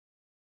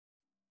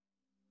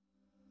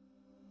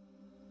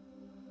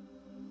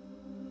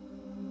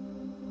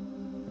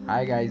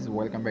Hi guys,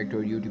 welcome back to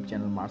our YouTube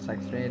channel Mars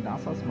Xray.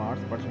 NASA's Mars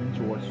pursuing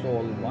rover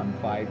Sol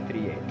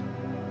 1538.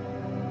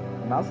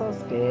 NASA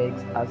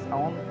takes us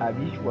on a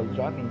visual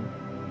journey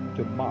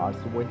to Mars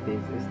with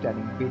this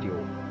stunning video.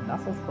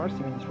 NASA's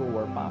pursuing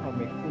rover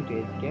panoramic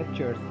footage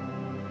captures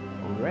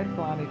red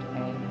planet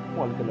and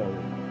fall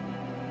glory.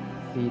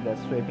 See the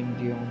sweeping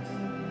dunes,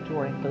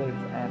 towering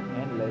cliffs and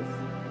endless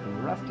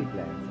rusty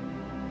plains.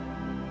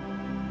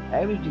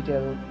 Every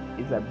detail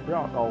is a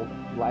brought of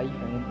life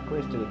in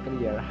crystal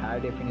clear high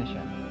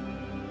definition.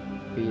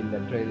 Feel the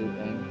thrill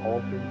and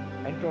of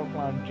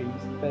interplanetary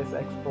space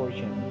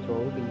exploration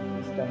through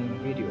the stunning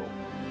video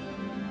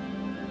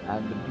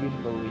and the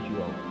beautiful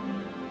visual.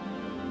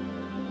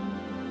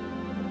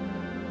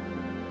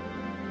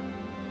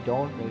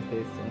 Don't miss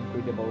this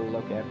incredible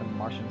look at the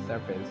Martian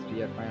surface.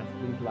 Dear friends,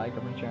 please like,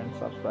 comment, share and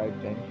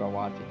subscribe. Thanks for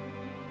watching.